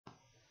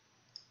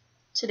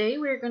Today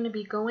we're going to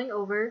be going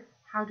over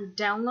how to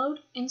download,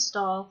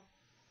 install,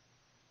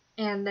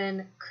 and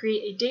then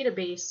create a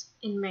database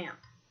in MAMP.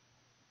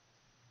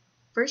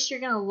 First you're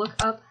going to look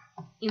up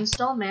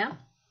install MAMP,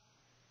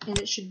 and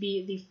it should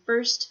be the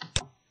first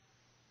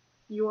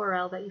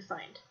URL that you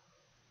find.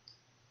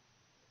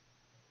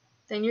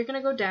 Then you're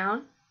going to go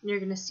down and you're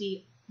going to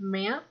see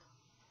MAMP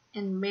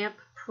and MAMP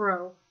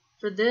Pro.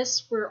 For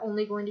this we're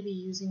only going to be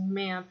using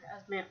MAMP,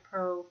 as MAMP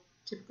Pro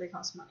typically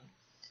costs money.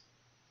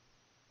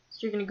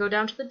 So you're going to go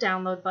down to the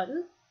download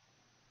button,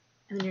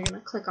 and then you're going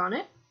to click on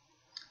it,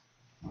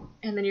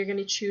 and then you're going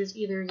to choose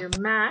either your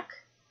Mac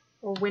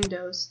or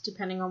Windows,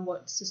 depending on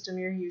what system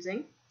you're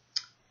using.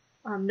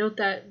 Note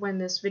that when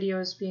this video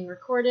is being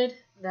recorded,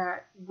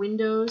 that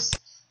Windows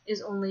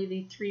is only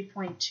the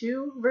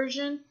 3.2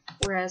 version,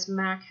 whereas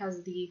Mac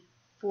has the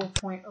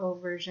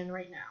 4.0 version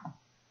right now.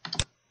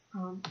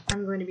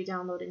 I'm going to be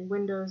downloading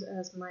Windows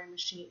as my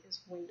machine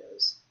is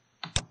Windows.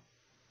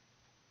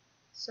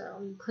 So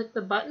you click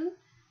the button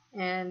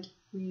and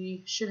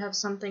we should have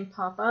something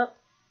pop up.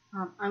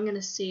 I'm going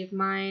to save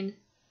mine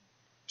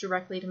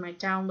directly to my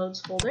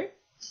downloads folder,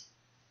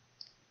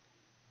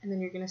 and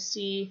then you're going to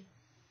see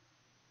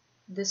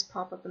this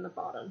pop up in the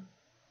bottom.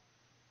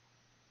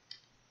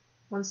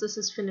 Once this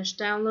is finished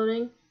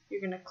downloading,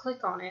 you're going to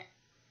click on it,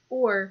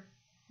 or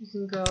you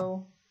can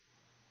go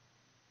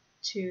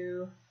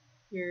to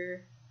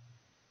your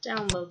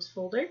downloads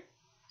folder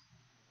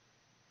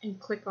and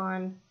click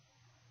on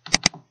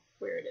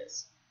where it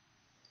is.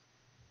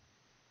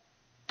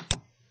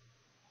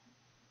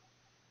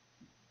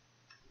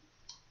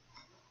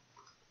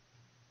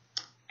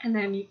 And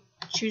then you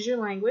choose your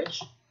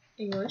language,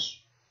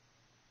 English.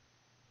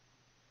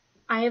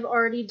 I have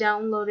already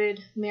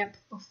downloaded MAMP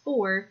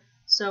before,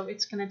 so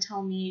it's going to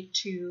tell me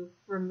to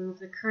remove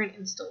the current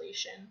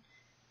installation.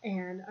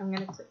 And I'm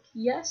going to click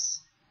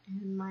yes,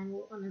 and mine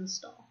will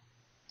uninstall.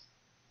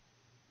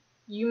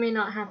 You may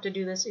not have to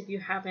do this if you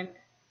haven't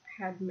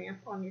had MAMP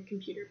on your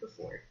computer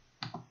before.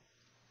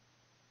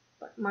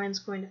 But mine's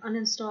going to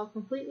uninstall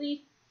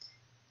completely,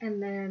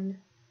 and then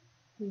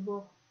we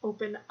will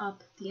open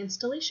up the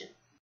installation.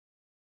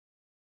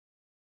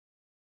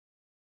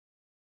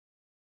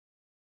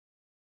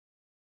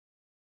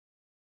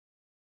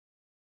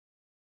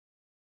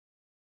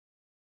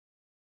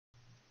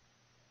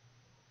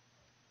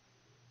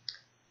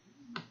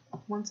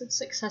 Once it's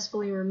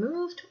successfully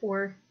removed,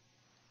 or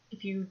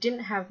if you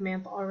didn't have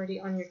MAMP already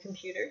on your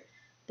computer,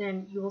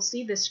 then you will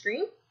see this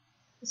screen.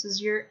 This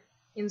is your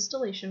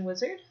installation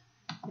wizard.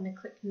 I'm going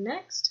to click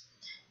next.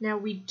 Now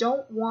we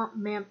don't want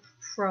MAMP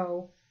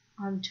Pro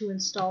to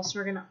install, so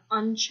we're going to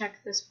uncheck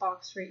this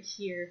box right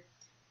here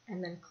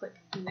and then click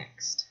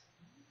next.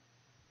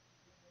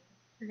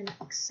 We're going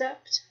to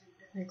accept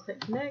and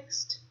click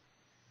next.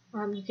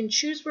 You can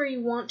choose where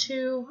you want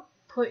to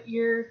put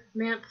your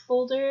MAMP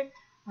folder.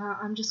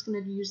 I'm just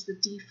going to use the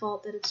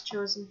default that it's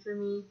chosen for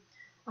me.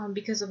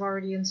 Because I've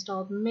already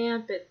installed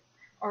MAMP, it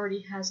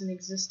already has an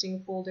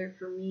existing folder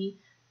for me,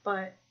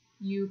 but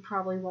you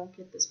probably won't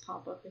get this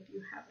pop-up if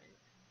you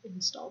haven't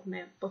installed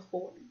MAMP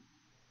before.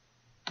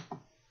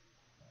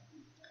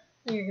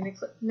 And you're going to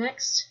click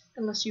next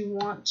unless you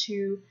want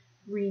to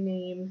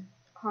rename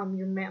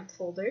your MAMP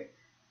folder.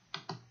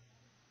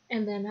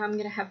 And then I'm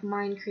going to have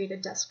mine create a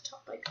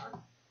desktop icon.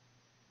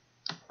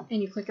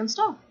 And you click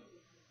install.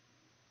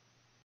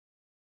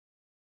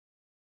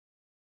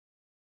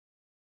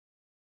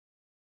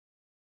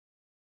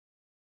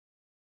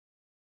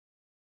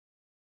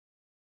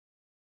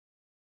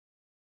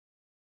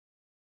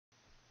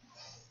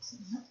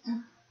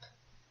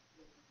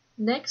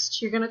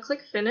 Next, you're going to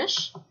click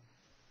finish,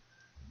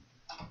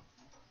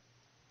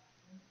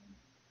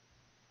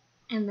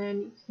 and then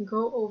you can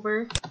go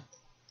over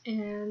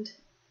and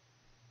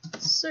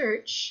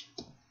search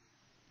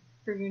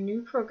for your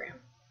new program.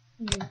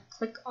 You're going to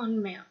click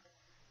on MAMP.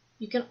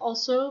 You can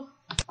also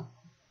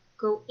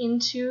go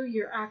into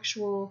your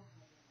actual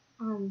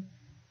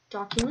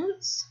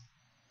documents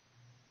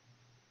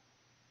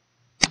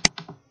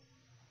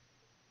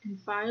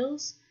and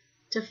files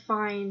to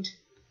find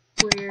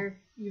where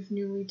you've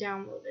newly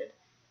downloaded,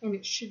 and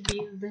it should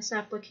be this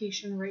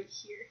application right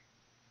here.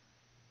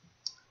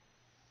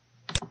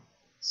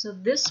 So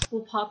this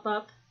will pop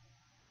up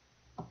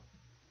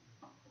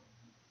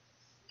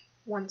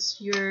once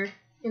your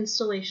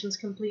installation's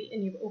complete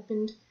and you've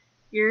opened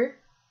your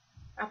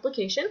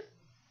application,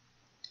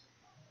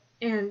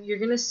 and you're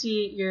going to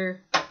see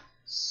your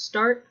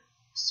start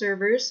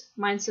servers.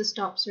 Mine says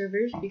stop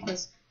servers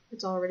because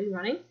it's already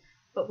running,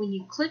 but when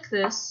you click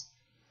this,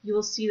 you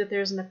will see that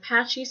there's an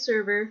Apache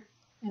server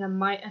and a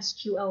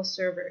MySQL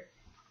server.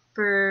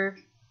 For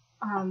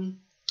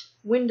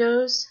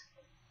Windows,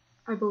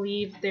 I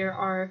believe there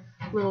are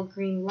little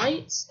green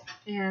lights,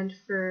 and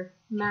for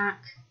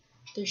Mac,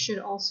 there should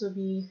also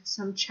be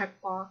some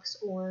checkbox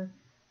or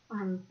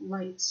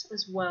lights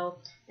as well.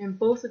 And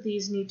both of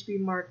these need to be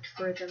marked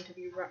for them to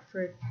be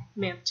for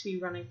MAMP to be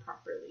running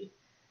properly.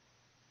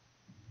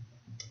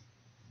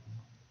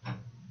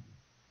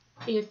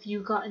 If you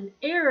got an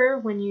error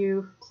when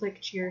you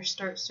clicked your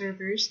start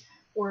servers,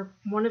 or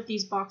one of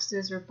these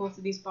boxes or both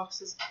of these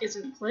boxes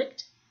isn't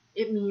clicked,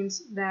 it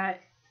means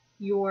that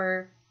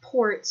your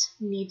ports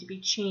need to be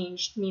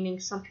changed, meaning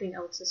something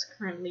else is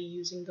currently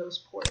using those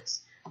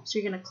ports. So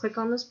you're going to click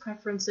on this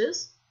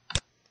Preferences,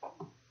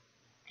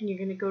 and you're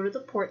going to go to the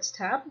Ports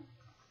tab,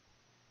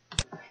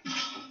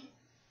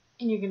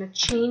 and you're going to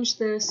change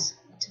this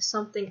to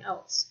something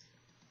else.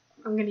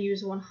 I'm going to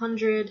use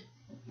 100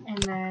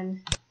 and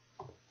then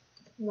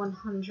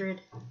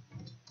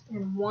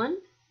 101.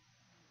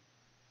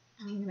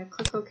 I'm going to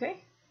click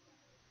OK,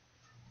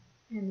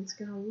 and it's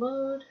going to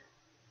load.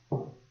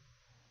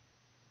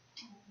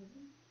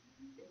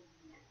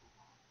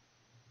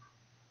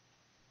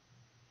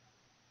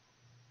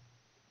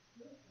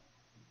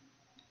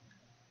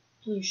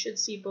 And you should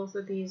see both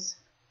of these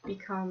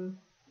become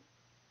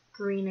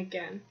green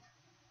again.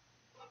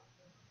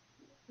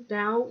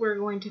 Now we're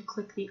going to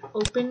click the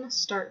Open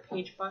Start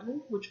Page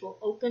button, which will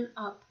open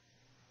up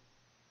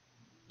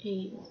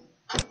a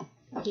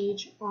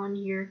page on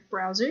your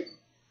browser.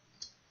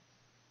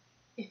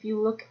 If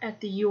you look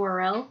at the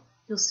URL,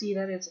 you'll see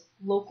that it's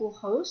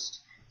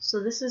localhost.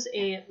 So this is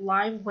a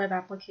live web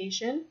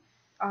application.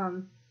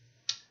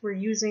 We're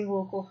using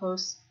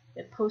localhost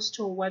that posts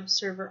to a web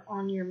server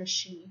on your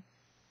machine.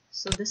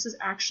 So this is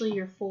actually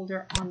your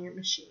folder on your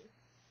machine.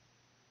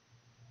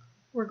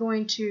 We're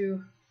going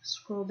to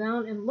scroll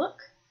down and look,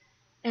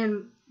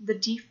 and the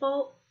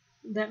default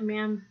that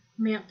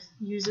MAMP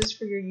uses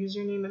for your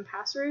username and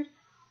password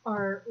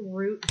are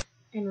root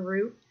and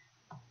root.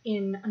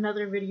 In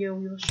another video,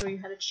 we will show you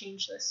how to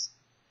change this.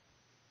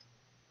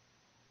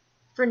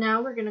 For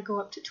now, we're going to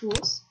go up to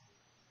Tools,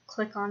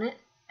 click on it,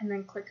 and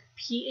then click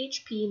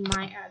PHP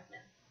My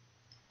Admin.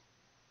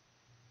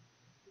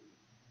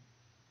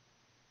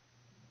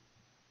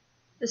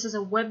 This is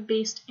a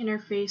web-based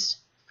interface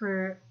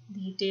for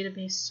the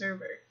database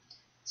server.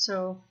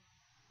 So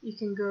you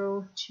can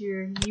go to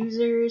your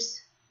users,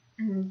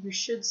 and you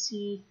should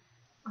see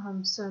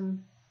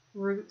some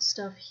root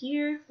stuff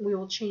here. We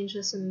will change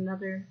this in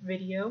another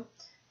video.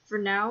 For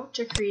now,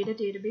 to create a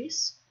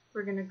database,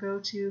 we're going to go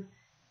to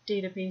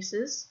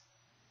Databases,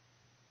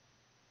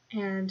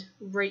 and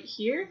right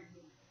here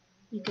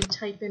you can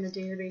type in a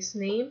database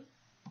name.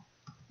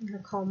 I'm going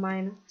to call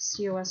mine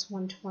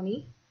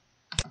COS120.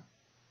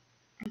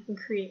 I can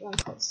create one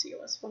called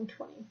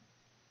COS120.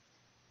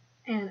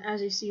 And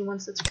as you see,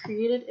 once it's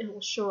created, it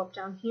will show up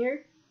down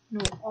here,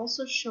 and it will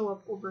also show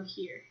up over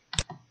here.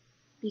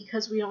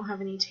 Because we don't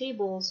have any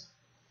tables,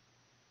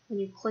 when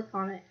you click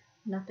on it,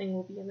 nothing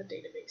will be in the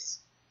database.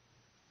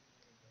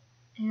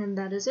 And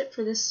that is it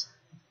for this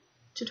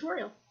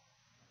tutorial.